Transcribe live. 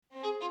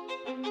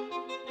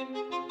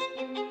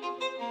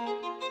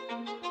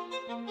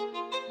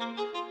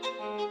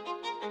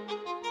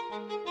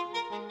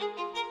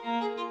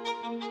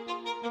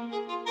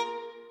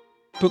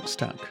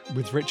Bookstack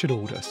with Richard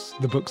Aldous,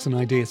 the Books and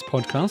Ideas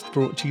podcast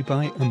brought to you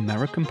by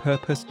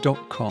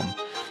AmericanPurpose.com.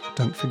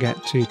 Don't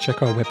forget to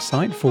check our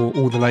website for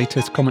all the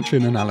latest commentary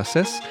and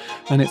analysis,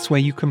 and it's where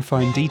you can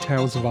find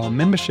details of our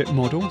membership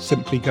model.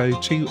 Simply go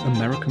to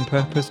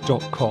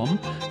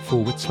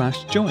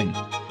AmericanPurpose.com/join.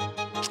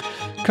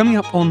 Coming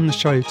up on the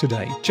show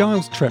today,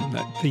 Giles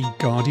Tremlett, the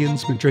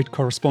Guardian's Madrid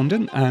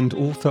correspondent and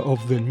author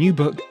of the new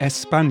book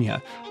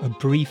España, A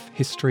Brief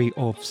History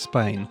of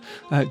Spain.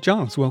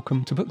 Giles,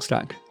 welcome to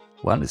Bookstack.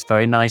 Well, it's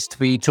very nice to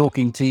be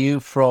talking to you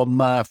from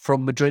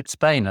Madrid,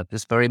 Spain at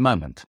this very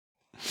moment.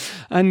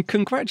 And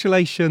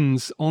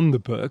congratulations on the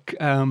book.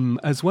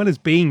 As well as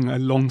being a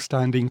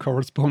long-standing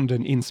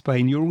correspondent in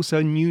Spain, you're also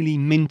a newly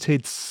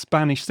minted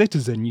Spanish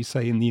citizen, you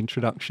say in the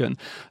introduction.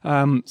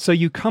 So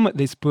you come at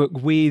this book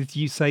with,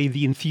 you say,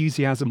 the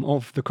enthusiasm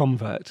of the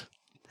convert.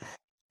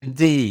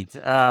 Indeed.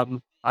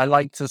 I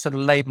like to sort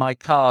of lay my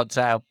cards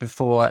out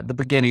before at the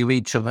beginning of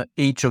each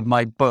of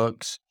my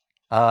books.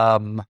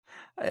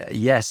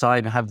 Yes,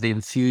 I have the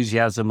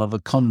enthusiasm of a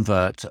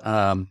convert,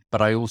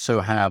 but I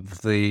also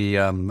have the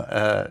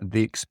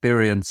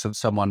experience of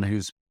someone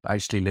who's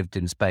actually lived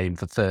in Spain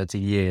for 30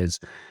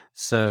 years.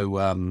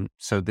 So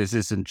this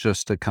isn't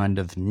just a kind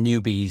of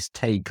newbie's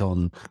take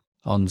on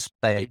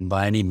Spain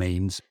by any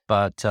means,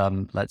 but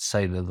let's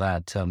say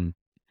that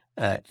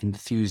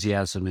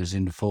enthusiasm is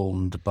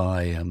informed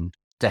by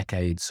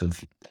decades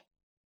of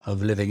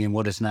living in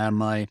what is now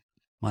my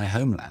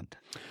homeland.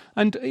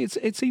 And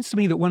it seems to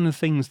me that one of the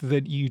things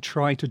that you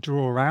try to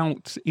draw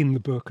out in the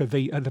book are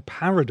the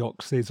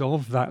paradoxes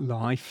of that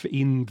life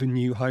in the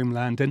new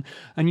homeland, and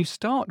you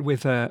start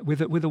with a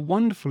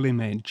wonderful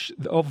image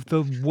of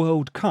the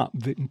World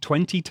Cup in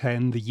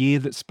 2010, the year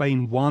that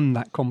Spain won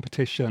that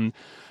competition,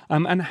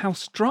 and how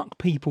struck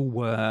people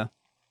were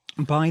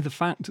by the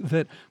fact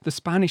that the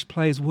Spanish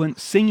players weren't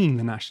singing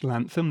the national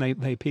anthem;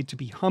 they appeared to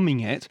be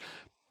humming it.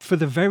 For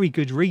the very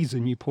good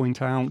reason you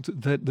point out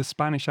that the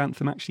Spanish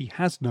anthem actually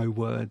has no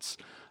words,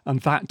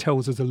 and that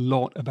tells us a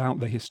lot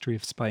about the history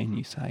of Spain,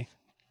 you say.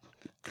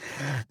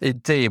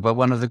 Indeed, but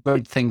one of the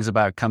great things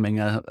about becoming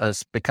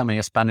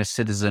a Spanish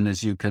citizen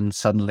is you can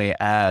suddenly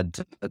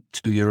add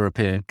 2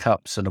 European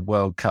Cups and a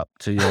World Cup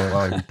to your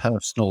own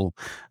personal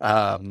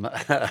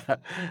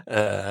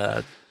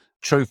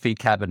trophy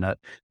cabinet.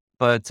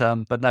 But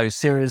no,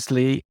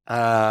 seriously,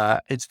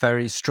 it's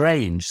very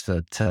strange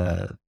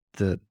that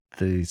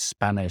the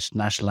Spanish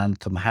national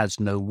anthem has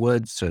no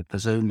words to it.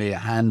 There's only a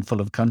handful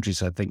of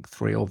countries, I think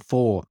 3 or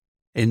 4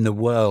 in the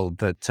world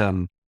that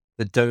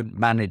don't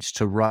manage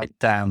to write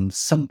down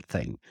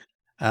something.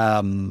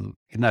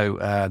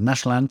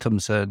 National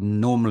anthems are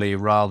normally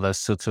rather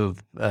sort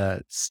of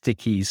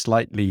sticky,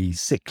 slightly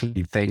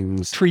sickly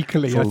things.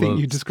 Treacly, I think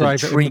you describe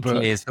it in the book.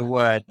 Treacly is the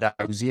word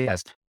that was,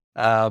 yes.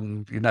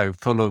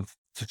 Full of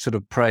sort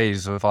of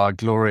praise of our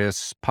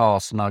glorious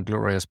past and our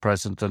glorious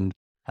present and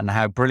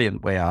how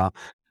brilliant we are.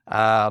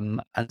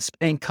 And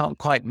Spain can't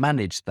quite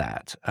manage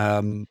that.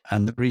 And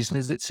the reason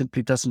is it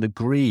simply doesn't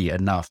agree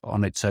enough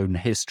on its own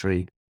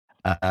history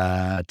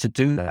to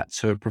do that.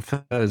 So it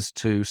prefers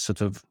to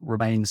sort of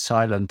remain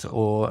silent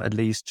or at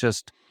least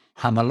just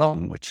hum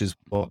along, which is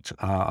what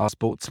our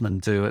sportsmen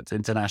do at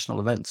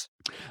international events.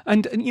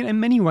 And in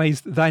many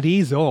ways that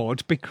is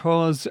odd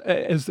because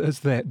as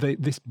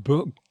this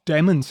book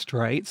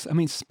demonstrates, I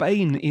mean,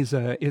 Spain as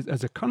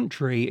a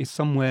country is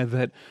somewhere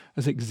that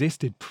has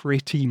existed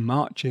pretty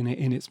much in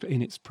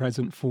its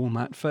present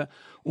format for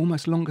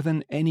almost longer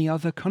than any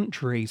other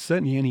country,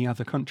 certainly any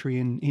other country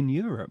in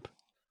Europe.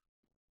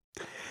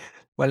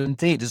 Well,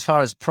 indeed, as far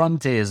as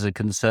frontiers are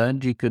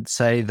concerned, you could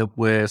say that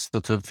we're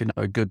sort of,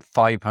 a good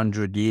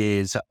 500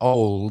 years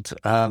old.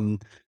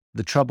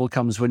 The trouble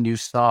comes when you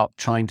start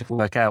trying to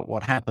work out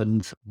what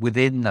happened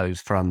within those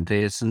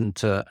frontiers and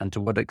to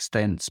what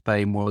extent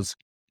Spain was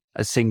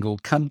a single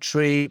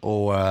country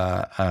or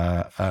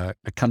a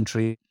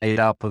country made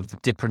up of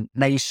different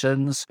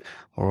nations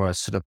or a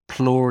sort of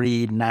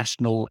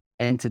plurinational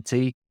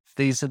entity.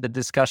 These are the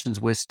discussions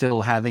we're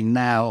still having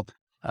now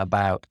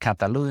about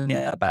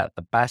Catalonia, about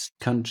the Basque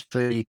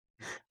Country,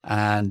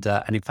 and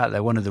in fact,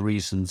 they're one of the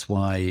reasons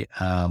why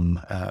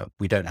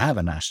we don't have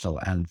a national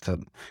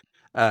anthem.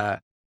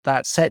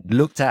 That said,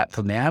 looked at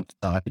from the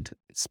outside,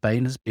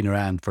 Spain has been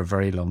around for a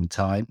very long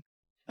time.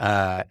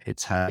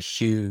 It's had a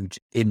huge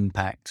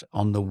impact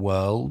on the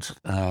world,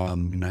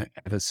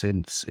 ever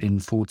since in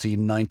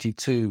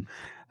 1492,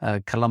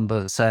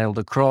 Columbus sailed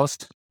across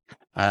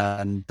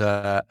and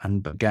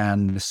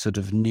began this sort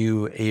of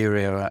new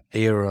era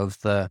of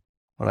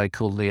what I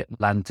call the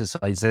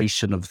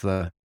Atlanticization of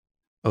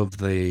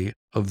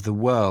the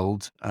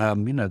world.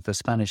 The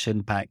Spanish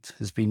impact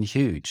has been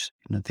huge.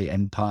 The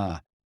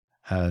empire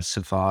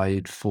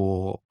survived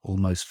for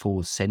almost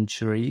 4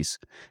 centuries.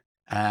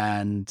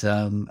 And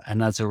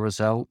as a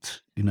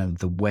result,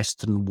 the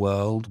Western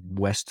world,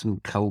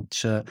 Western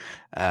culture,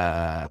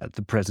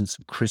 the presence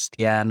of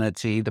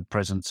Christianity, the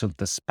presence of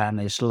the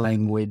Spanish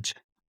language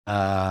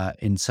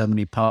in so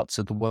many parts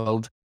of the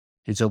world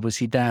is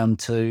obviously down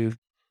to,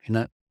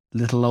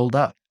 little old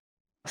us.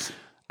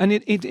 And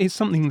it is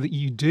something that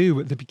you do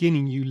at the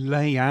beginning. You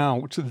lay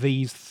out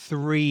these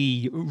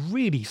three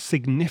really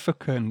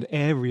significant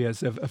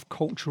areas of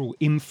cultural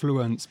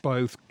influence,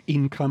 both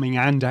incoming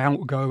and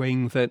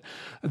outgoing, that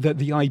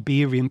the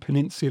Iberian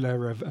Peninsula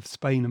of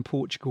Spain and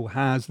Portugal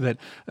has, that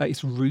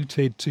it's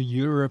rooted to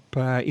Europe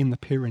in the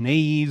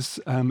Pyrenees.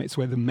 It's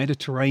where the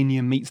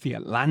Mediterranean meets the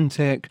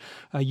Atlantic.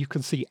 You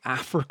can see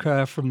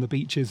Africa from the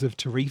beaches of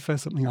Tarifa,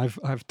 something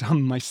I've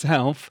done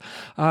myself.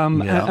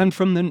 Yeah. And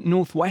from the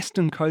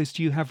northwestern coast,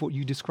 you have what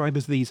you describe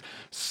as these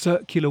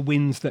circular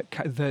winds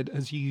that,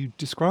 as you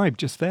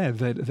described just there,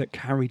 that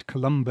carried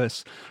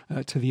Columbus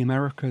to the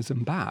Americas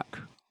and back.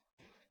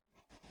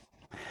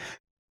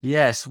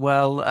 Yes,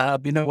 well,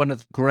 one of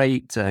the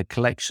great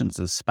collections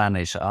of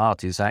Spanish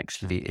art is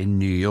actually in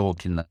New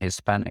York in the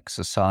Hispanic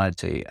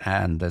Society,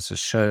 and there's a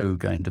show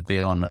going to be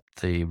on at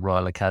the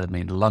Royal Academy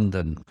in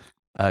London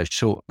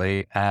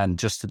shortly. And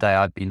just today,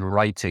 I've been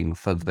writing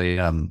for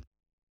the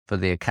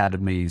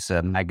Academy's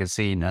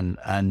magazine,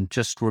 and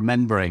just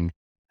remembering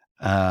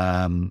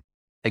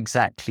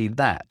exactly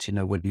that.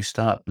 When you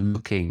start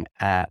looking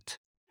at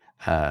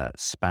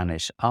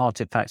Spanish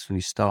artifacts, when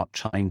you start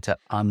trying to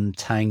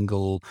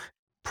untangle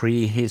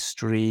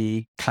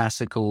prehistory,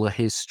 classical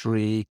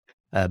history,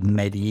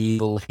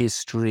 medieval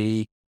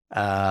history,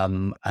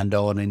 and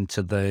on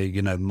into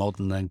the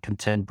modern and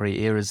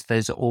contemporary eras,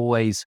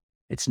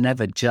 it's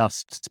never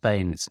just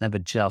Spain, it's never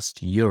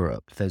just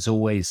Europe. There's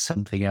always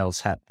something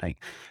else happening,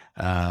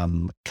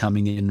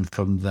 coming in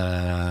from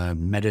the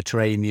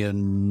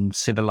Mediterranean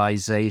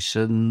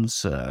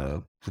civilizations,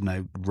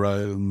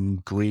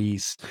 Rome,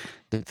 Greece,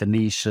 the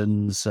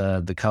Phoenicians,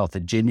 the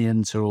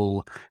Carthaginians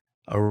are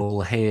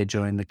all here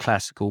during the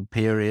classical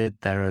period.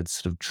 There are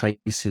sort of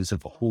traces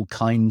of all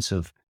kinds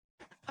of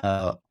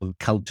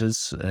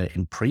cultures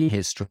in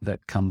prehistory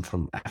that come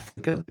from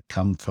Africa, that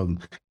come from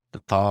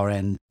the far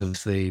end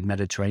of the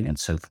Mediterranean,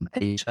 so from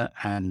Asia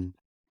and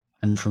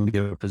from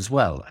Europe as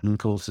well. And of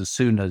course, as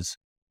soon as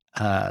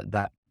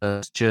that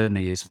first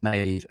journey is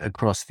made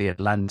across the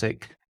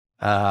Atlantic,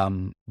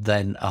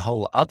 then a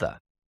whole other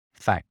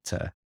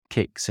factor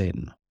kicks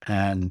in.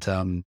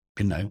 And,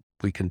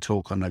 we can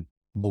talk on a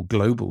more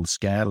global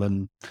scale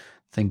and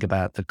think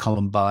about the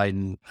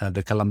Columbian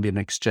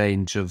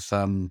exchange of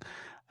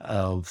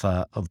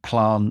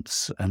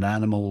plants and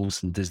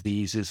animals and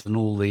diseases and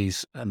all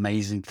these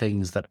amazing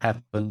things that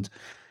happened,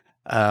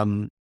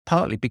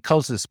 partly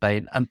because of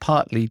Spain and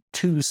partly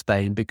to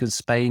Spain, because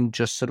Spain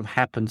just sort of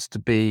happens to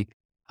be,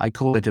 I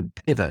call it a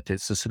pivot.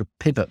 It's a sort of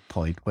pivot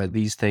point where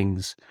these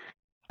things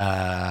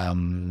pass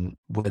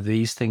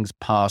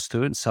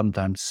through, and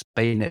sometimes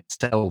Spain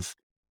itself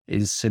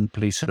is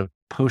simply sort of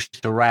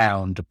pushed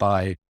around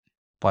by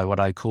what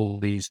I call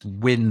these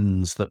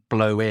winds that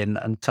blow in,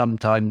 and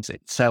sometimes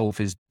itself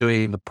is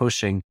doing the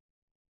pushing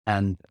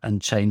and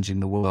changing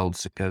the world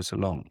as it goes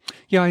along.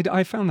 Yeah,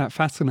 I found that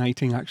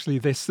fascinating, actually,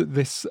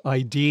 this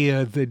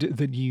idea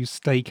that you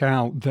stake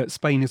out, that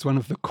Spain is one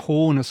of the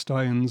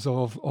cornerstones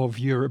of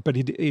Europe, but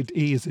it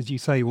is, as you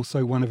say,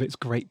 also one of its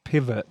great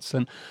pivots.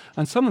 And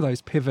some of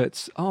those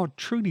pivots are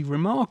truly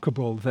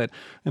remarkable.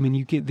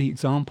 You get the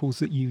examples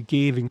that you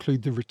give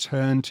include the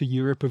return to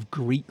Europe of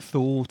Greek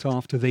thought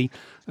after the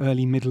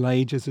early Middle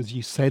Ages, as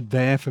you said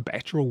there, for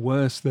better or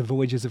worse, the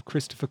voyages of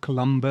Christopher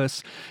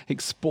Columbus,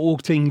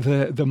 exporting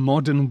the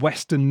modern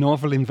Western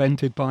novel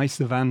invented by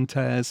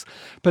Cervantes,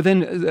 but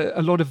then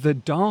a lot of the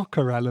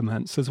darker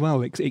elements as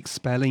well,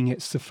 expelling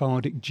its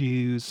Sephardic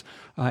Jews,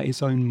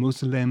 its own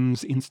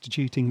Muslims,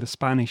 instituting the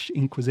Spanish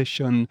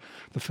Inquisition,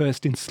 the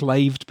first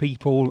enslaved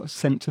people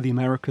sent to the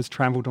Americas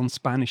traveled on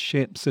Spanish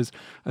ships, as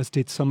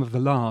did some of the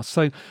last.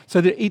 So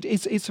that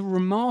it's a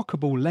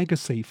remarkable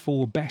legacy,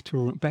 for better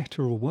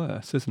or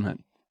worse, isn't it?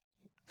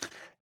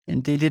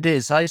 Indeed, it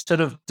is. I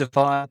sort of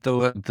divide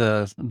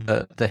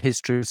the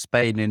history of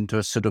Spain into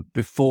a sort of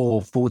before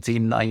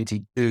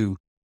 1492,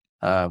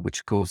 which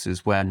of course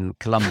is when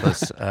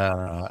Columbus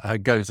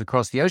goes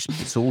across the ocean.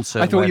 It's also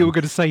I thought you were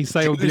going to say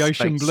sailed the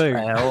ocean blue.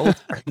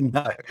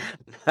 No.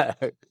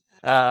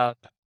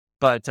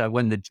 But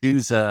when the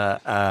Jews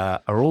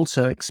are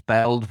also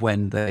expelled,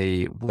 when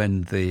the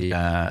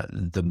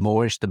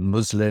Moorish, the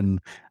Muslim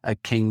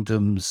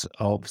kingdoms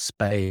of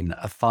Spain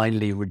are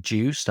finally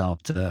reduced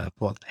after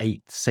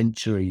 8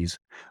 centuries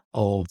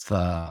of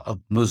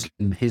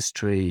Muslim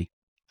history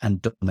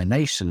and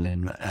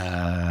domination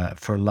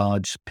for a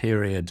large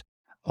period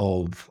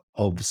of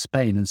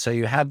Spain, and so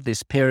you have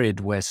this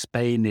period where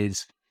Spain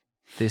is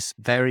this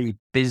very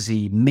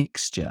busy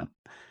mixture.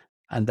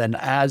 And then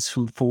as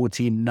from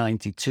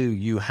 1492,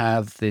 you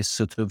have this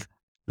sort of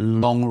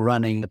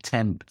long-running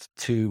attempt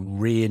to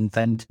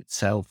reinvent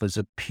itself as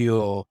a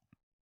pure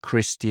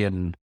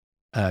Christian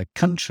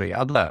country.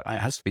 Although, it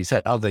has to be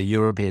said, other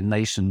European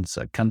nations,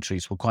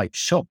 countries were quite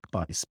shocked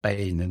by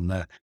Spain in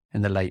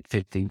the late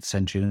 15th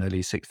century and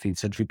early 16th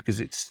century, because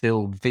it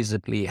still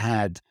visibly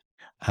had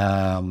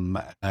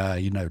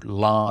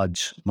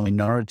large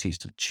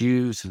minorities of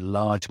Jews and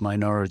large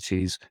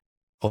minorities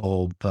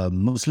of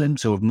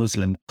Muslims or of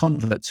Muslim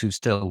converts who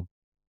still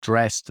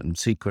dressed and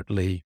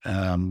secretly,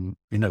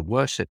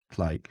 worshipped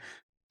like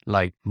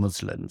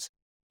Muslims.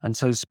 And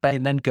so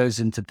Spain then goes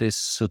into this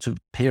sort of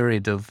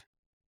period of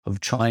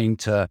trying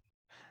to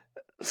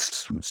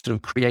sort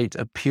of create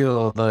a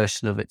pure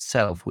version of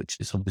itself, which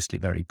is obviously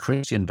very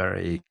Christian,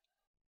 very,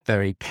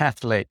 very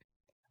Catholic.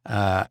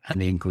 And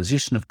the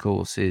Inquisition, of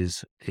course,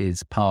 is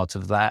part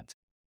of that.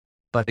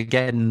 But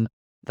again,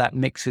 that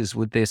mixes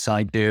with this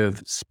idea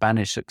of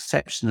Spanish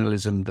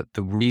exceptionalism, that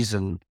the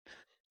reason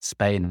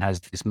Spain has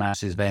this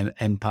massive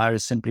empire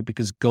is simply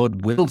because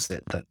God wills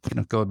it, that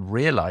God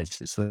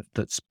realizes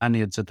that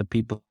Spaniards are the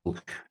people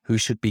who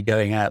should be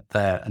going out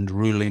there and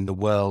ruling the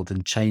world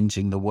and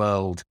changing the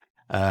world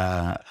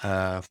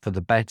for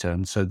the better.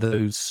 And so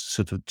those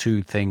sort of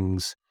two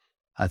things,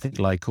 I think,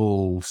 like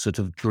all sort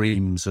of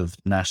dreams of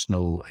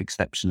national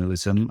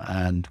exceptionalism,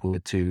 and we're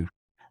two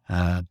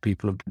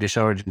people of British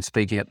origin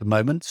speaking at the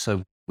moment,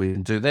 so we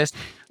can do this,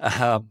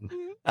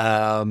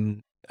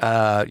 eventually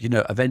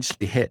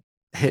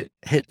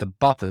hit the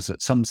buffers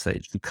at some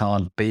stage. You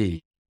can't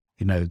be,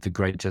 the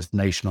greatest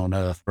nation on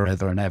earth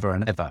forever and ever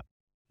and ever.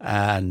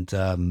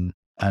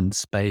 And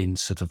Spain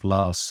sort of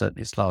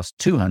its last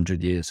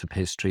 200 years of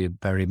history have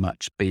very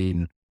much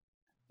been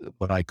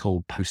what I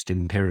call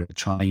post-imperial,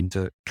 trying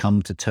to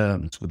come to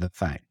terms with the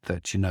fact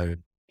that,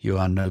 you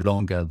are no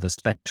longer the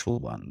special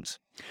ones.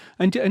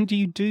 And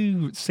you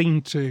do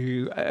seem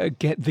to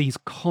get these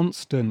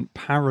constant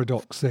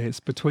paradoxes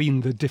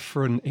between the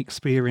different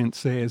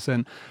experiences.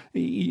 And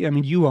I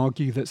mean, you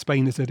argue that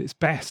Spain is at its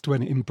best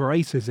when it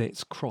embraces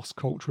its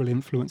cross-cultural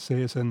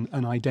influences and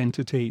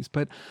identities.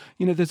 But,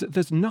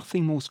 there's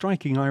nothing more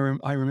striking.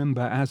 I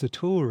remember as a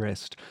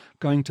tourist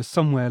going to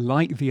somewhere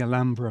like the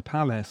Alhambra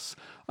Palace,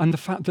 and the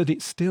fact that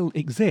it still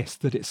exists,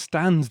 that it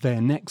stands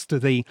there next to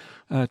the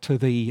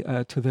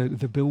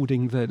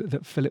building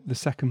that Philip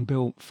II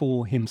built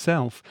for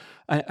himself,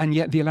 and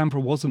yet the Alhambra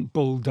wasn't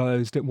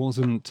bulldozed, it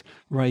wasn't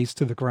razed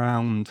to the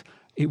ground.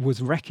 It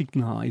was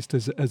recognised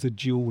as a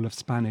jewel of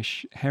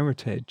Spanish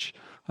heritage,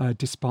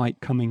 despite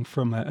coming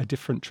from a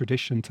different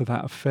tradition to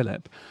that of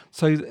Philip.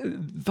 So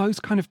those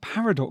kind of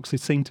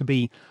paradoxes seem to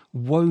be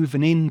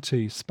woven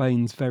into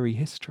Spain's very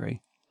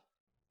history.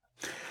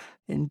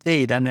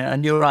 Indeed,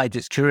 and you're right.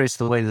 It's curious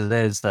the way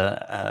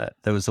that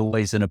there was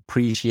always an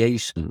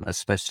appreciation,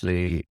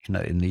 especially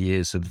in the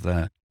years of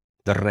the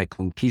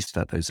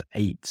Reconquista, those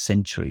 8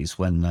 centuries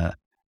when the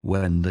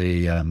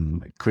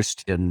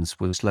Christians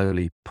were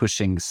slowly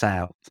pushing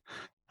south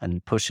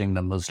and pushing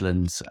the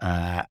Muslims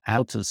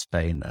out of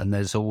Spain. And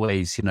there's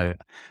always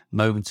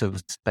moments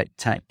of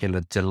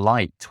spectacular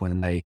delight when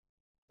they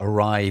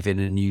arrive in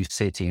a new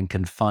city and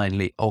can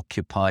finally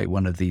occupy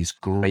one of these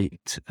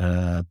great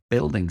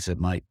buildings. It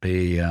might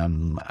be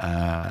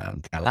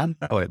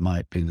Alhambra, or it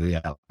might be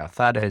the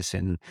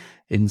Alcázares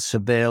in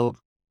Seville,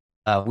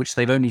 which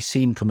they've only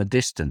seen from a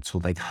distance,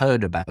 or they've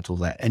heard about, or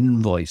their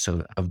envoys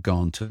have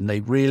gone to, and they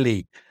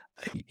really,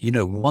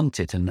 want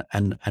it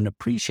and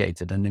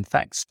appreciate it, and in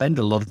fact spend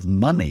a lot of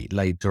money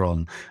later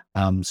on,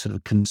 sort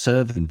of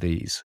conserving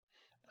these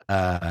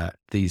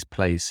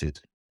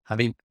places. I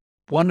mean,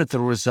 one of the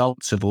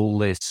results of all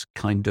this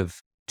kind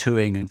of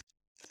toing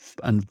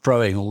and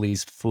throwing all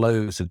these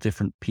flows of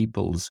different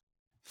peoples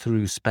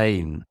through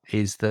Spain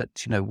is that,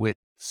 we're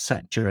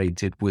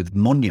saturated with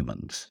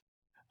monuments.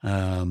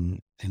 I'm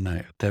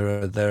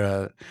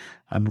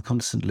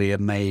constantly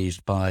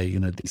amazed by,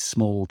 these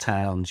small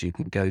towns you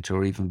can go to,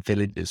 or even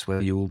villages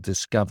where you will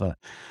discover,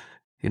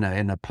 in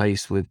a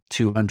place with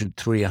 200,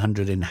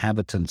 300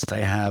 inhabitants,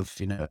 they have,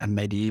 a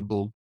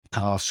medieval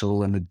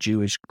castle and a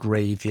Jewish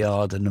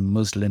graveyard and a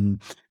Muslim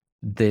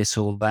this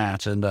or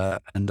that and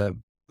a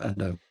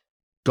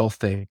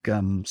Gothic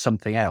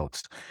something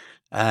else.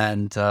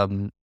 And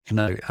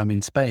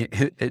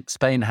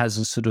Spain has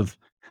a sort of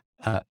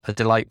a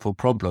delightful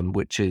problem,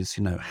 which is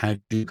how do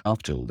you look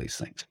after all these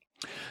things.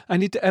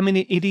 And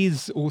it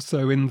is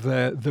also in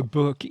the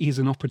book is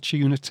an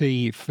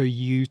opportunity for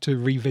you to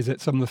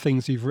revisit some of the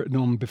things you've written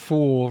on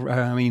before.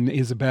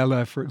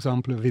 Isabella, for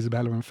example, of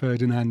Isabella and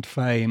Ferdinand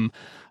fame.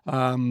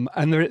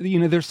 And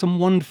there's some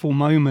wonderful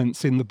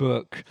moments in the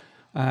book.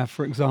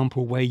 For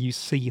example, where you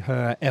see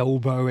her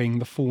elbowing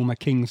the former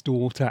king's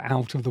daughter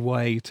out of the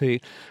way to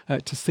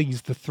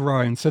seize the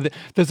throne. So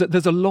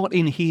there's a lot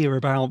in here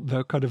about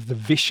the kind of the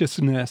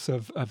viciousness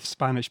of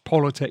Spanish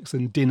politics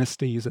and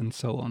dynasties and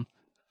so on.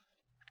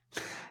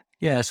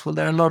 Yes, well,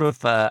 there are a lot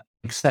of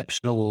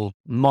exceptional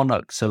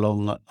monarchs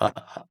along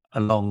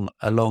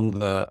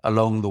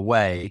the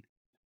way.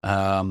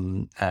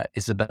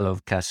 Isabella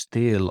of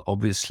Castile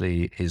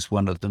obviously is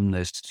one of them.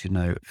 There's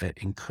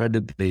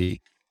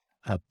incredibly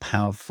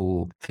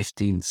powerful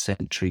 15th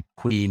century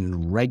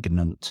queen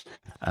regnant.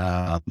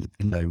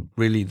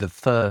 Really the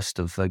first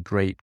of the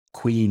great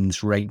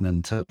queens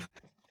regnant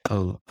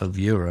of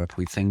Europe.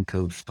 We think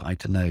of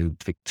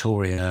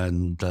Victoria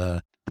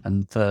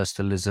and first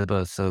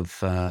Elizabeth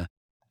of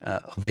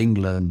of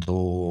England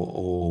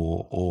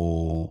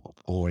or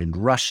in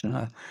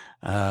Russia.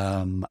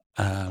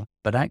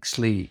 But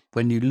actually,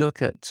 when you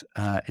look at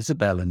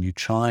Isabel and you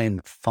try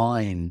and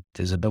find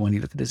Isabel, when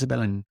you look at Isabel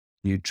and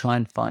you try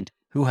and find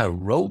who her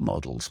role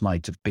models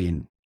might have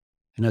been,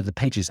 the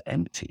page is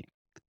empty.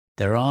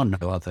 There are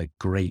no other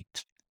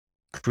great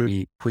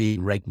queen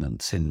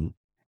regnants in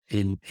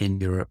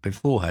Europe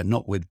before her,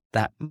 not with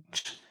that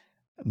much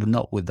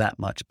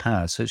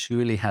power. So she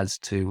really has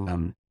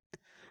to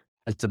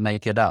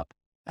make it up.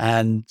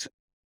 And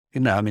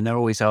there are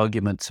always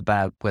arguments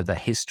about whether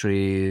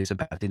history is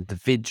about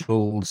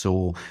individuals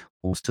or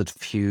sort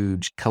of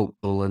huge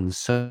cultural and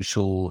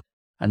social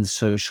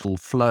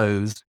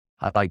flows.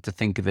 I like to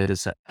think of it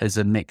as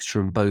a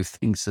mixture of both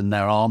things, and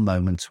there are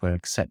moments where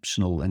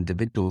exceptional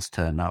individuals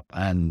turn up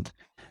and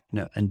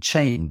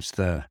change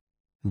the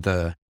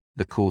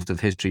course of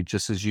history,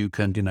 just as you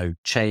can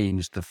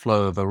change the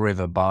flow of a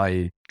river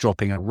by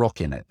dropping a rock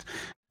in it.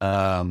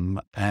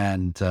 And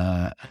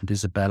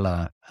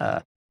Isabella,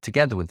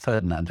 together with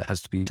Ferdinand, it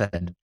has to be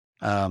said,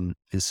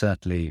 is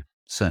certainly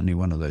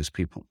one of those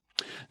people.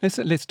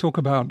 Let's talk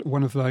about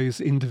one of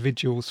those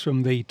individuals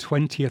from the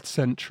 20th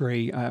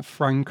century,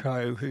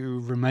 Franco, who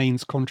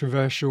remains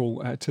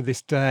controversial to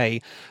this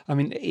day. I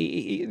mean,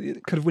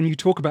 kind of when you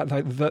talk about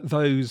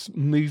those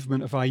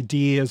movement of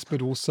ideas,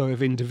 but also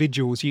of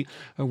individuals, at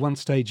one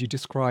stage you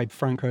describe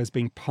Franco as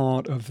being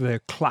part of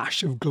the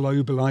clash of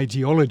global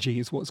ideology,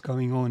 is what's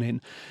going on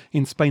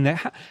in Spain.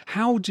 There,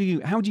 how do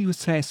you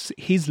assess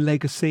his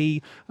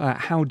legacy?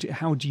 How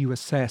do you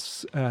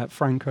assess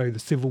Franco, the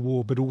Civil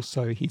War, but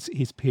also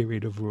his period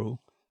of rule?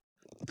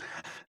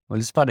 Well,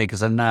 it's funny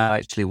because I'm now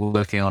actually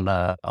working on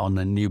a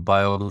new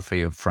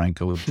biography of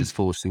Franco, which is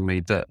forcing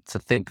me to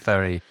think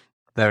very,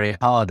 very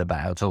hard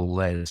about all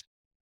this.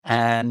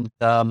 And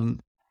I'm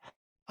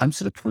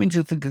sort of coming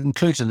to the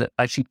conclusion that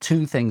actually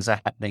two things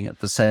are happening at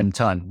the same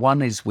time.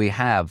 One is we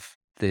have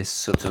this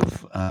sort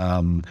of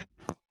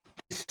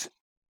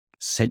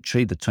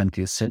century, the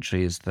 20th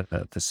century is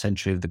the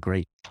century of the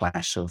great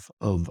clash of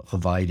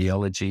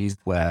ideologies,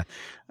 where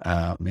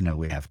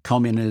we have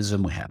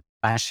communism, we have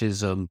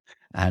fascism,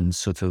 and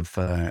sort of,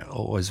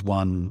 or as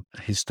one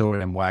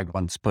historian Wag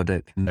once put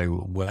it,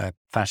 where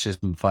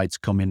fascism fights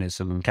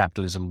communism and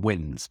capitalism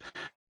wins.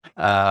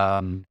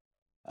 But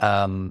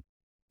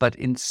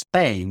in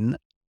Spain,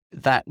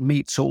 that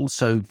meets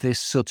also this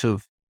sort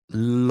of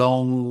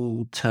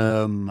long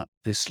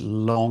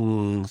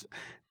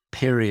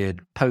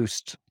period,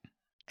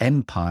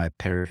 post-empire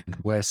period,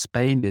 where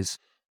Spain is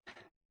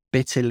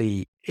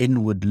bitterly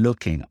inward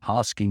looking,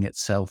 asking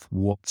itself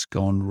what's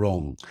gone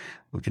wrong,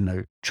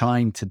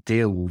 trying to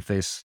deal with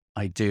this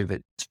idea of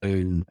its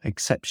own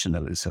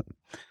exceptionalism.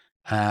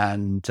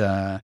 And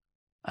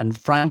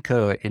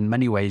Franco, in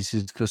many ways,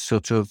 is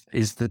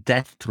the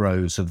death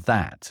throes of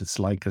that. It's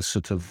like a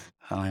sort of,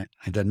 I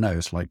don't know,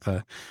 it's like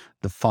the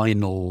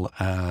final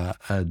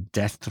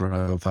death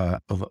throw of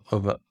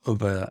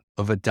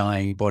a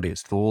dying body.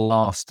 It's the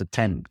last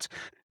attempt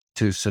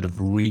to sort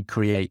of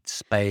recreate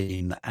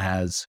Spain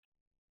as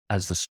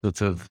the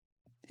sort of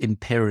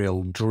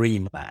imperial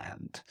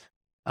dreamland.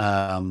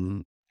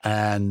 It's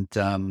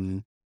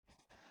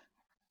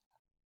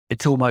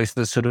almost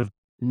the sort of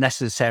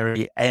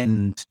necessary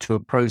end to a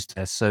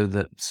process so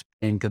that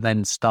Spain can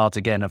then start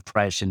again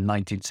afresh in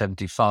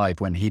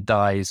 1975 when he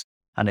dies,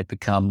 and it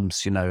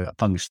becomes, a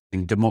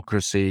functioning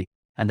democracy,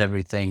 and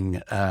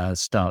everything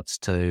starts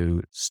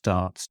to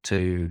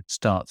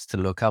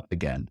look up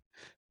again.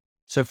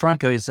 So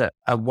Franco is at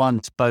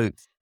once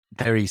both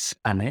very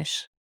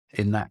Spanish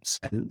in that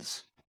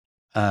sense,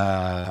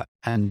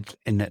 and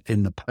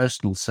in the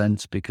personal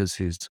sense, because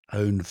his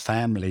own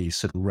family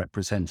sort of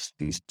represents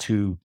this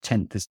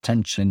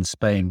tension in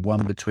Spain,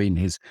 one between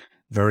his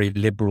very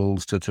liberal,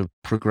 sort of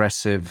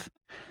progressive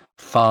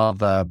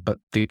father, but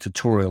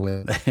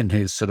dictatorial in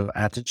his sort of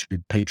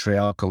attitude,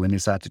 patriarchal in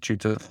his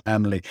attitude to the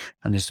family,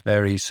 and this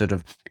very sort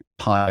of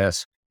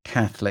pious,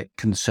 Catholic,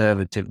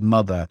 conservative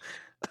mother.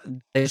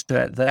 They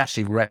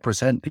actually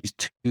represent these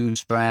two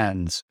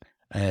strands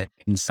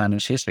in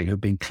Spanish history who've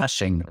been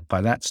clashing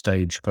by that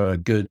stage for a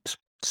good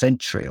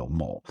century or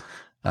more.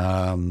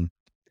 And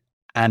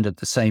at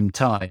the same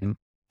time,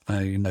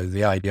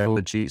 the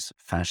ideologies,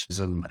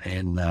 fascism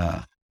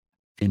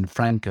in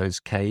Franco's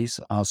case,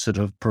 are sort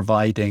of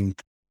providing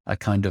a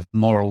kind of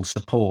moral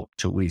support,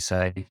 shall we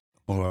say,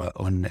 or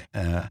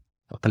a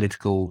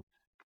political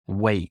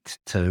weight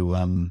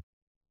to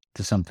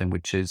something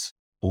which is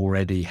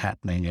already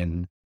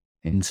happening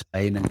in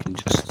Spain, and can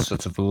just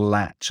sort of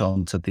latch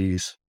onto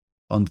these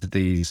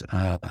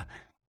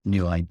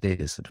new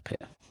ideas that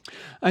appear.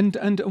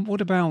 And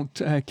what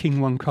about King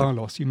Juan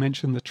Carlos? You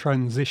mentioned the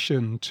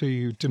transition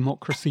to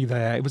democracy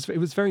there. It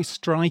was very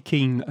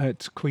striking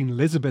at Queen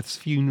Elizabeth's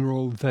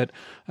funeral that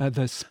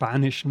the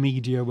Spanish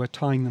media were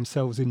tying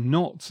themselves in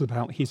knots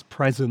about his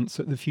presence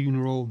at the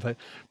funeral, the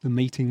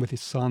meeting with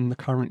his son, the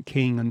current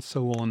king, and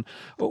so on.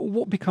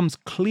 What becomes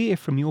clear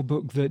from your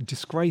book, the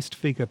disgraced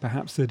figure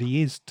perhaps that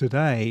he is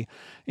today,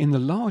 in the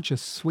larger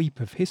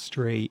sweep of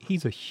history,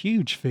 he's a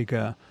huge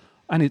figure.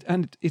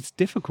 And it's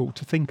difficult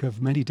to think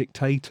of many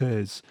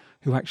dictators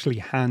who actually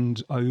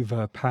hand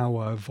over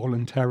power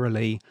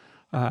voluntarily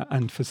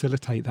and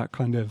facilitate that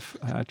kind of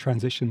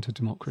transition to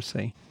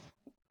democracy.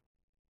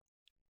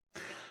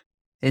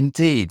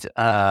 Indeed.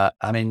 I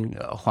mean,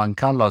 Juan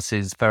Carlos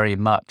is very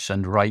much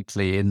and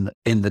rightly in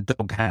the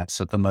doghouse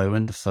at the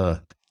moment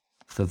for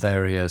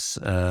various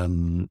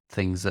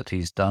things that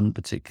he's done,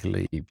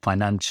 particularly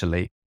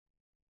financially.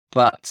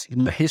 But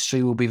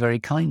history will be very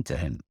kind to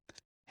him.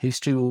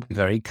 History will be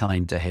very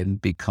kind to him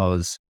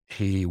because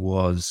he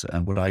was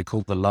what I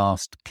call the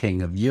last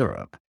king of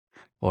Europe,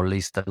 or at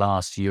least the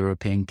last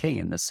European king,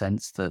 in the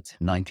sense that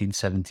in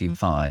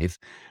 1975,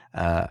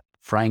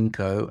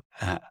 Franco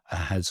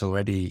has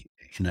already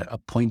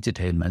appointed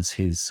him as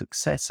his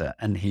successor,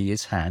 and he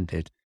is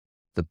handed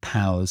the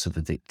powers of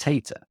a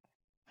dictator.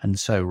 And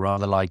so,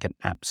 rather like an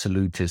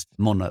absolutist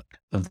monarch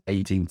of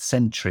the 18th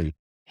century,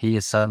 he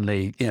is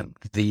suddenly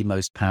the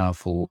most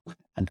powerful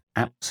and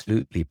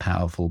absolutely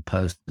powerful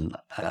person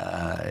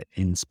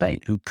in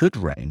Spain, who could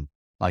reign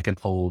like an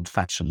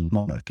old-fashioned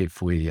monarch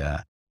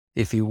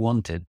if he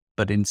wanted,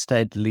 but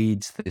instead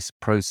leads this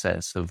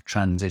process of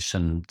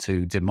transition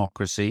to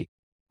democracy,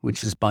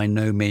 which is by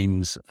no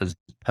means as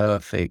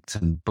perfect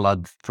and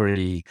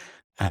blood-free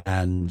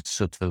and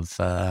sort of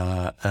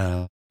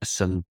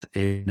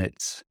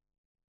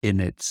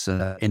in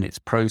its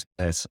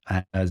process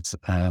as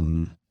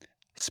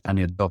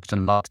Spaniards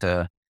often like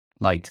to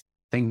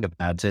think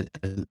about it.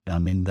 I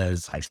mean,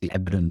 there's actually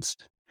evidence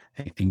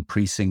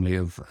increasingly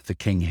of the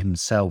king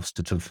himself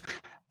sort of,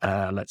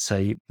 let's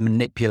say,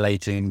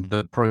 manipulating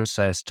the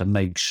process to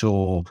make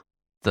sure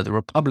that the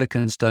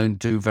Republicans don't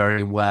do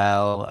very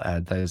well.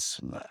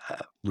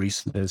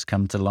 Recently has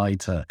come to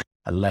light a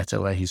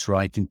letter where he's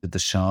writing to the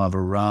Shah of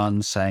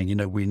Iran saying,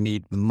 we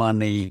need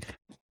money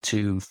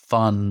to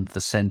fund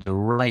the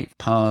centre-right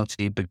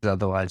party because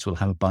otherwise we'll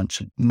have a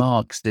bunch of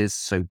Marxists,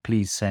 so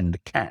please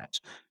send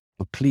cash.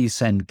 But please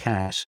send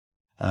cash,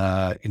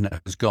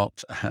 has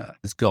got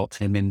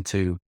him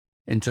into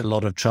a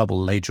lot of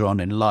trouble later on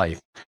in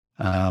life.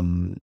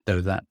 Though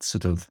that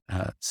sort of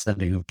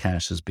sending of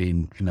cash has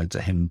been,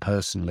 to him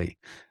personally,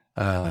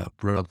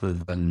 rather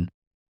than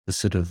the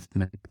sort of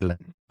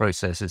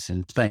processes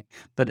in Spain.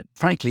 But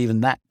frankly, even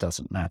that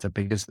doesn't matter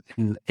because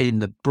in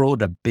the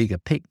broader, bigger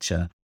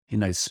picture,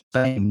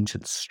 Spain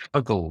had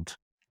struggled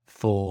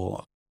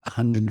for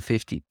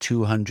 150,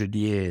 200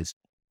 years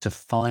to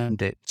find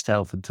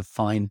itself and to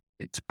find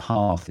its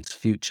path, its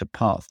future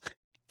path.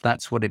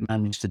 That's what it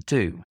managed to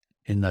do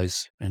in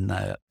those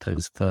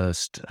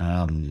first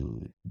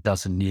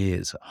dozen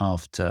years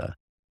after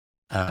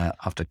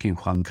King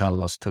Juan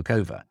Carlos took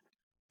over.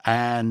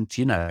 And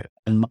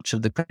and much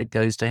of the credit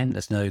goes to him.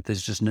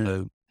 There's just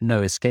no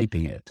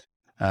escaping it.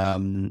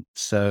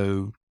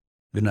 So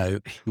he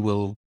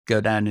will go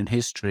down in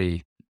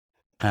history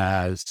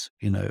as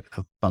a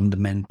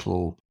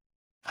fundamental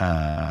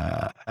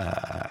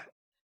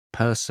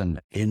person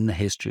in the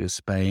history of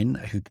Spain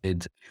who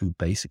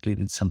basically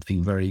did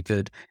something very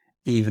good,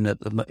 even if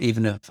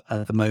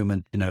at the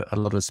moment a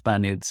lot of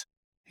Spaniards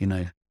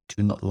do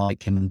not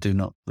like him and do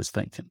not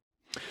respect him.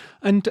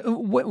 And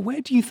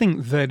where do you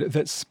think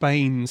that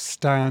Spain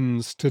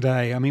stands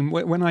today? I mean,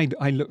 when I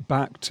look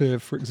back to,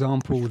 for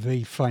example,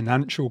 the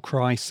financial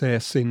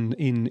crisis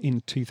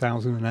in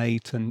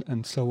 2008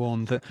 and so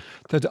on,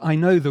 that I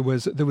know there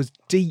was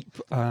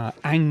deep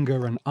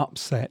anger and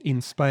upset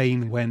in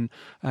Spain when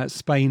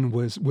Spain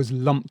was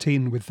lumped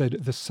in with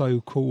the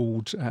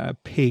so-called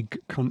pig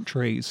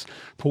countries,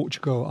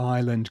 Portugal,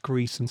 Ireland,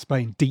 Greece, and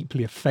Spain.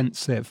 Deeply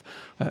offensive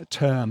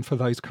term for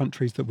those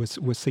countries that was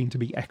seen to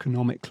be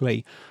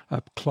economically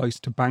close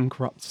to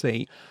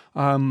bankruptcy.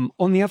 On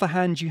the other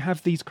hand, you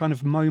have these kind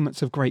of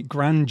moments of great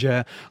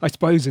grandeur, I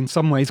suppose in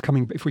some ways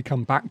if we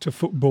come back to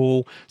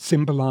football,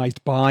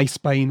 symbolised by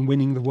Spain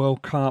winning the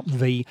World Cup,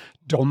 the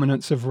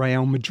dominance of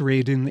Real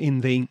Madrid in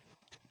the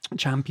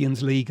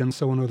Champions League and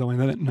so on, although I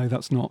know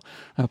that's not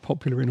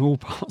popular in all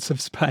parts of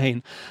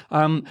Spain.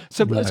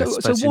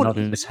 Especially not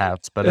in this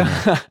house, but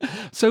anyway.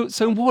 So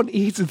what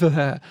is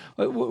the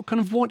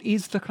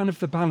kind of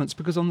the balance?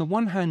 Because on the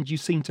one hand, you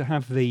seem to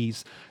have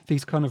these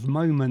kind of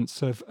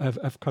moments of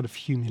kind of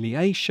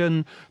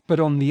humiliation, but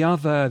on the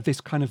other,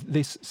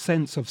 this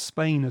sense of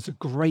Spain as a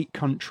great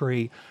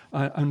country,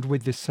 and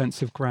with this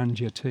sense of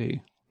grandeur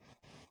too.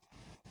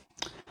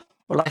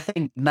 Well, I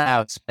think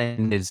now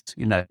Spain is,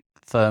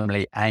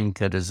 firmly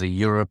anchored as a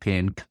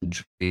European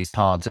country,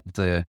 part of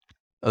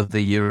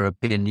the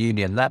European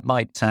Union. That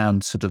might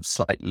sound sort of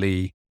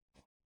slightly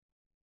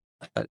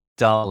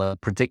dull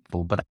and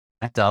predictable, but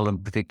dull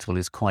and predictable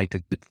is quite a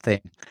good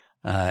thing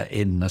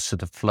in the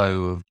sort of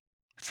flow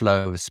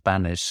of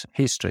Spanish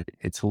history.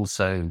 It's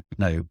also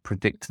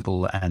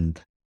predictable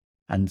and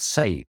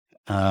safe.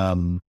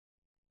 And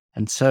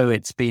so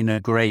it's been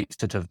a great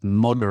sort of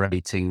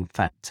moderating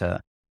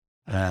factor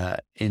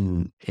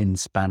in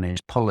Spanish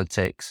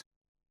politics.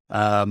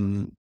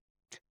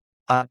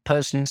 I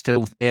personally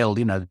still feel,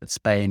 that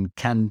Spain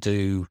can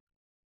do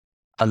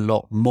a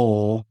lot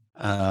more.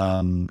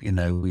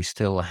 We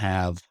still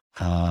have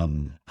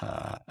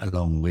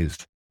along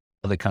with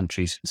other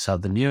countries in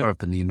Southern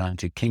Europe and the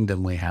United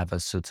Kingdom. We have a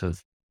sort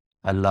of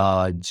a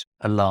large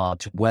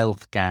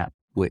wealth gap,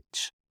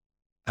 which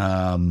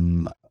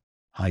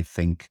I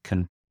think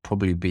can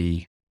probably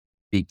be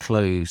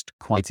closed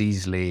quite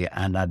easily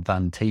and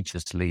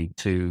advantageously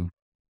to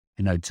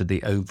to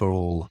the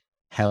overall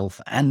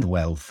health and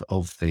wealth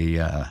of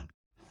the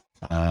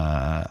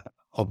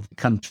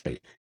country.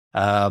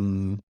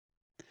 But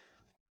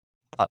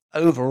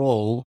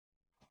overall,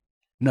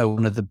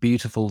 one of the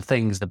beautiful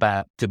things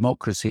about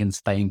democracy, and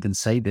Spain can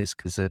say this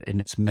because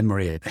in its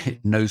memory,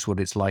 it knows what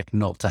it's like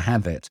not to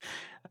have it.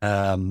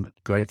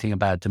 Great thing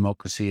about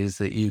democracy is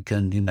that you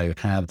can,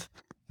 have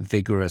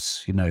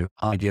vigorous,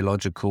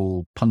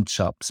 ideological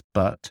punch-ups,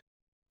 but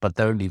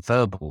they're only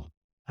verbal,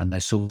 and they're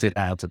sorted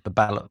out at the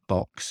ballot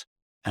box,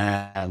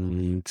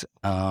 and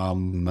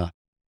and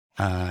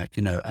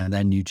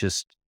then you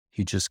just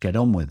get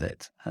on with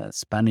it.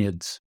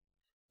 Spaniards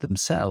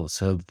themselves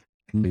have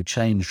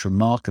changed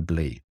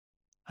remarkably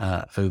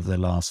over the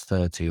last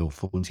 30 or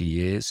 40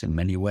 years. In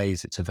many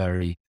ways, it's a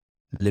very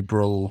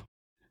liberal,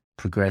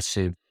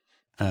 progressive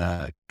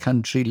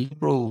country,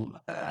 liberal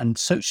and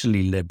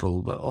socially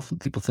liberal, but often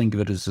people think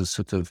of it as a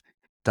sort of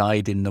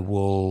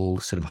dyed-in-the-wool,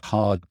 sort of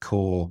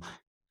hardcore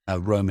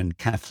Roman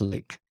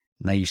Catholic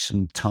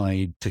nation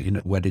tied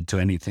to, wedded to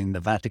anything the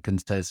Vatican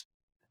says.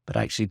 But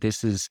actually,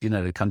 this is,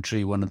 the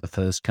country, one of the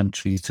first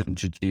countries to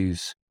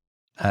introduce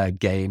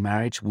gay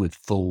marriage with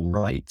full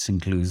rights,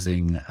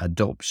 including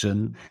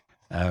adoption.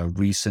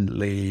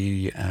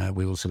 Recently,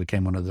 we also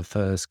became one of the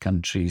first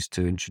countries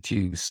to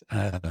introduce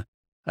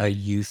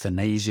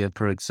euthanasia,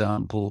 for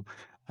example.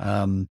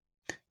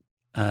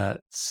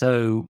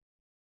 So,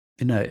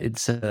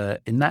 it's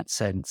in that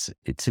sense,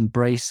 it's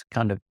embraced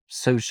kind of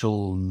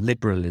social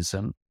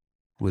liberalism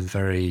with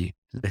very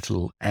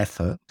little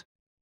effort.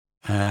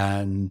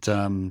 And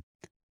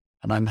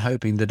I'm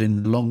hoping that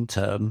in the long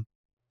term,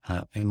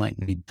 it might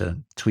need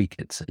to tweak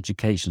its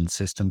education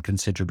system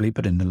considerably,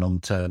 but in the long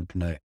term,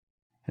 it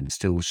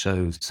still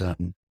shows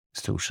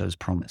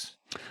promise.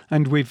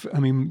 And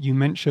you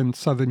mentioned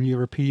Southern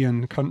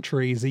European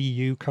countries,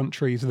 EU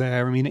countries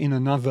there. In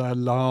another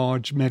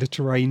large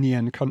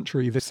Mediterranean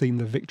country that's seen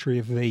the victory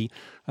of the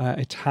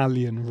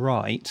Italian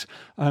right.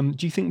 Do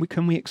you think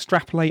can we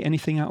extrapolate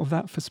anything out of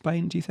that for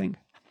Spain, do you think?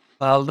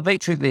 Well, the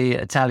victory of the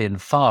Italian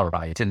far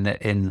right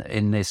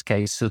in this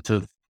case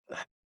it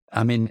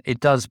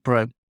does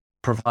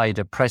provide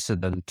a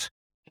precedent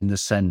in the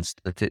sense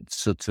that it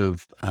sort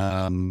of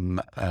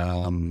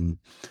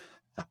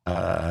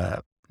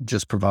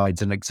just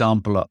provides an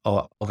example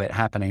of it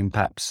happening,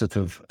 perhaps sort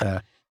of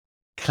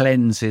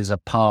cleanses a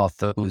path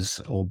that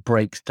was, or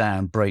breaks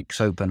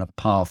open a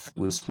path that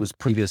was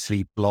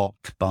previously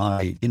blocked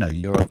by,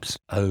 Europe's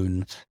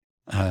own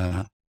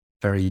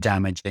very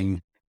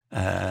damaging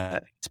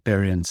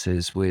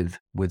experiences with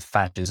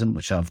fascism,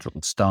 which after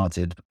all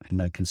started,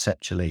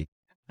 conceptually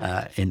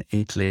in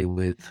Italy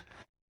with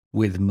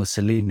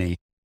Mussolini.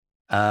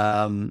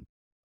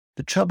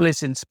 The trouble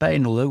is in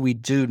Spain, although we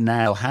do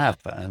now have,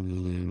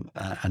 and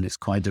it's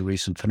quite a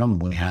recent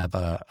phenomenon, we have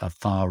a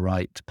far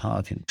right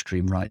party, an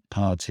extreme right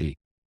party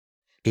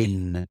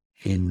in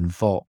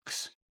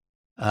Vox.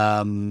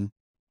 I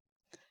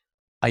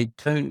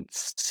don't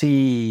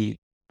see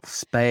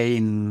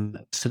Spain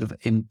sort of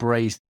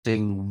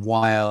embracing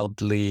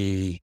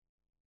wildly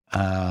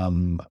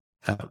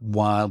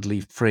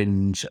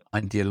fringe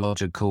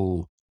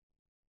ideological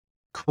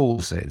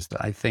causes.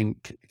 I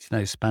think,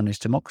 Spanish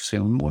democracy,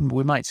 and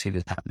we might see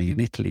this happening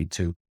in Italy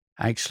too.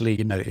 Actually,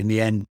 in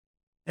the end,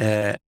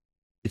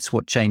 it's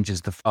what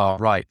changes the far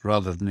right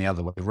rather than the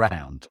other way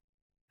around.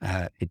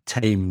 It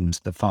tames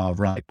the far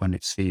right when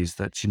it sees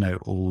that,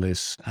 all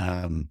this,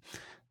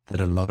 that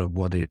a lot of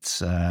what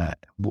it's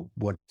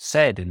what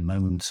said in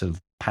moments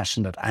of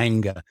passionate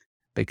anger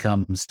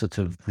becomes sort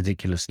of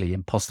ridiculously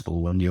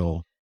impossible when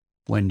you're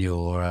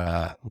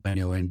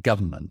in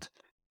government.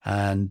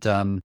 And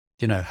hopefully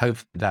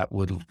that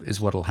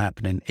is what will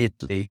happen in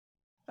Italy.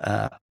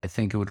 I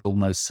think it would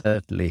almost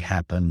certainly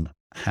happen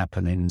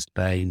in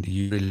Spain.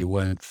 You really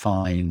won't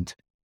find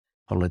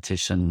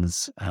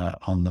politicians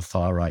on the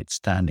far right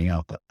standing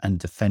up and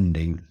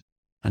defending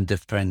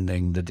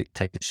the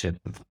dictatorship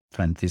of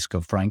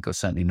Francisco Franco.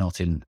 Certainly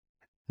not in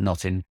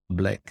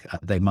public.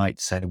 They might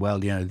say, well,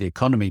 the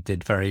economy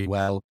did very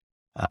well,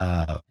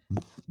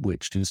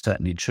 which is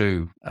certainly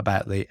true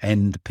about the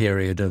end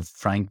period of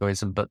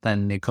Francoism, but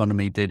then the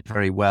economy did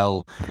very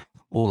well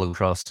all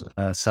across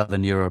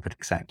Southern Europe at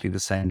exactly the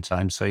same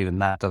time. So even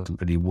that doesn't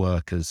really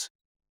work as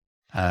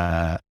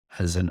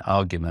an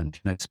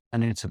argument.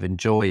 Spaniards have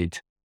enjoyed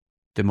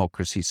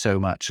democracy so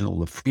much and all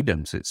the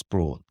freedoms it's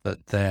brought,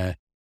 but they're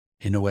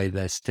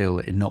still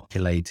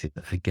inoculated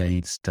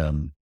against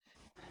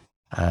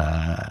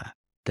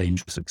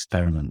dangerous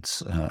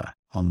experiments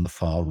on the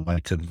far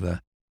right of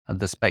the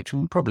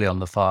spectrum, probably on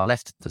the far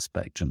left of the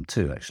spectrum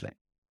too, actually.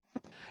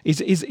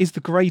 Is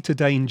the greater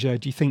danger,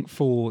 do you think,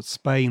 for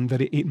Spain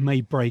that it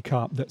may break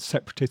up, that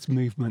separatist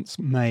movements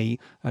may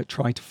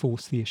try to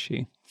force the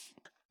issue?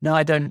 No,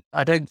 I don't.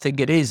 I don't think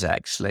it is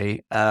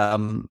actually.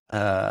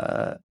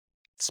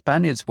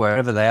 Spaniards,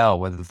 wherever they are,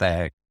 whether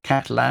they're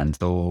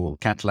Catalans or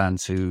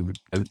Catalans who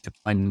don't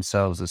define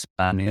themselves as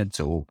Spaniards,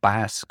 or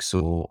Basques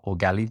or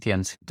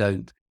Galicians who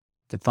don't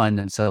define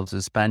themselves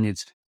as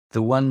Spaniards,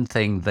 the one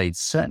thing they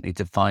certainly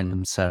define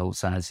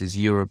themselves as is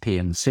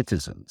European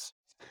citizens.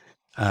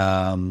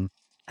 And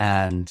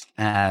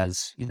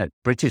as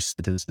British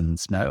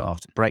citizens know,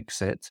 after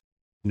Brexit,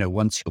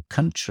 once your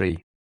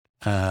country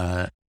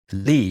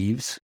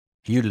leaves,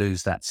 you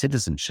lose that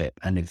citizenship.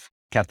 And if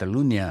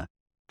Catalonia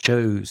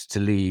chose to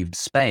leave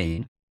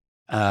Spain,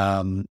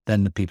 then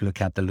the people of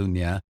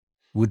Catalonia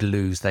would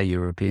lose their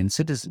European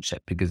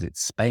citizenship, because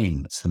it's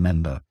Spain that's the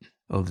member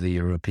of the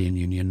European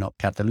Union, not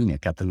Catalonia.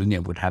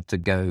 Catalonia would have to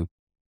go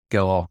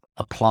off,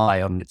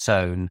 apply on its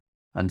own,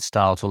 and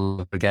start all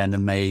over again,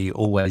 and may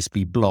always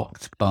be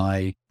blocked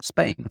by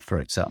Spain, for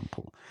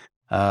example,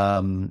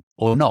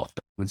 or not.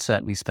 Would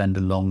certainly spend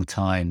a long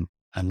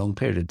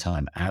period of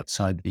time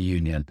outside the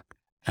Union.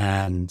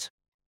 And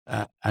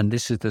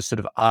this is the sort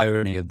of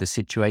irony of the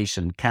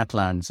situation.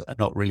 Catalans are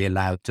not really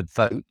allowed to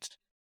vote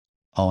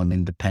on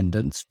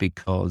independence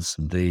because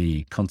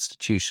the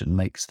constitution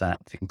makes that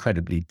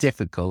incredibly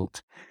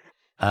difficult.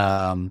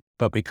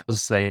 But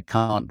because they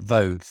can't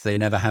vote, they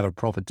never have a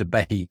proper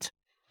debate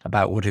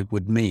about what it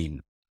would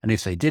mean. And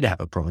if they did have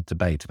a proper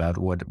debate about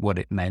what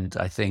it meant,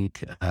 I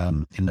think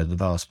the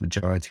vast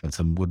majority of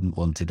them wouldn't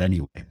want it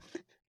anyway.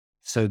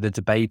 So the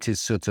debate is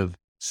sort of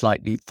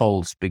slightly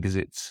false, because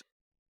it's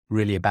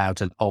really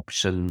about an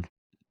option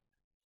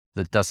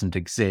that doesn't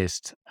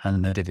exist,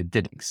 and that if it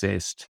did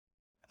exist,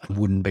 it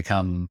wouldn't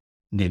become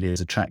nearly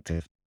as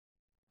attractive.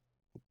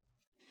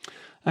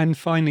 And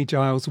finally,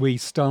 Giles, we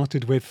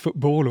started with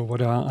football, or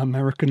what our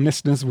American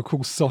listeners would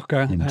call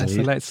soccer.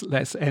 So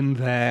let's end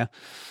there.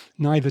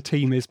 Neither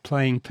team is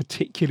playing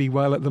particularly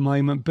well at the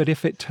moment, but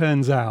if it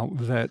turns out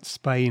that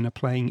Spain are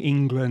playing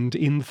England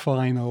in the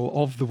final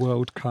of the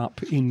World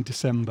Cup in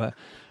December,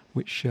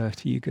 which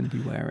shirt are you going to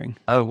be wearing?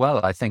 Oh,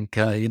 well, I think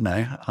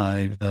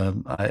I've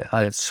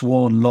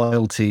sworn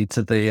loyalty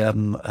to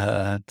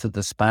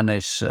the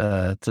Spanish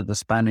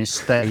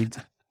state.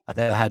 I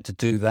never had to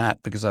do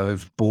that because I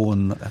was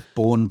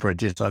born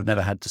British. I've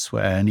never had to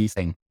swear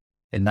anything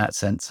in that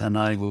sense, and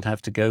I would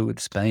have to go with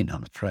Spain,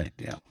 I'm afraid.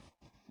 Yeah.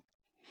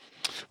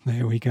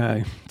 There we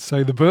go.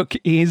 So the book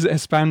is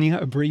España,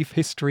 A Brief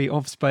History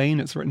of Spain.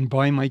 It's written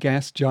by my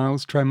guest,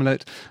 Giles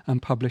Tremollet,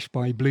 and published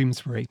by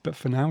Bloomsbury. But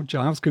for now,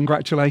 Giles,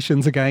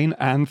 congratulations again,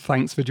 and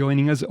thanks for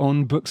joining us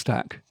on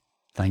Bookstack.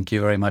 Thank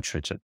you very much,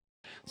 Richard.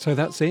 So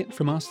that's it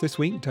from us this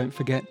week. Don't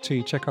forget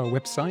to check our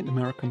website,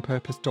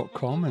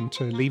 americanpurpose.com, and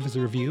to leave us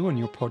a review on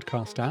your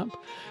podcast app.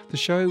 The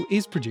show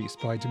is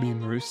produced by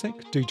Damien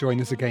Marusik. Do join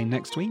us again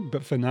next week.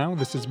 But for now,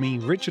 this is me,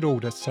 Richard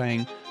Aldous,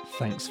 saying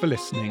thanks for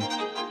listening.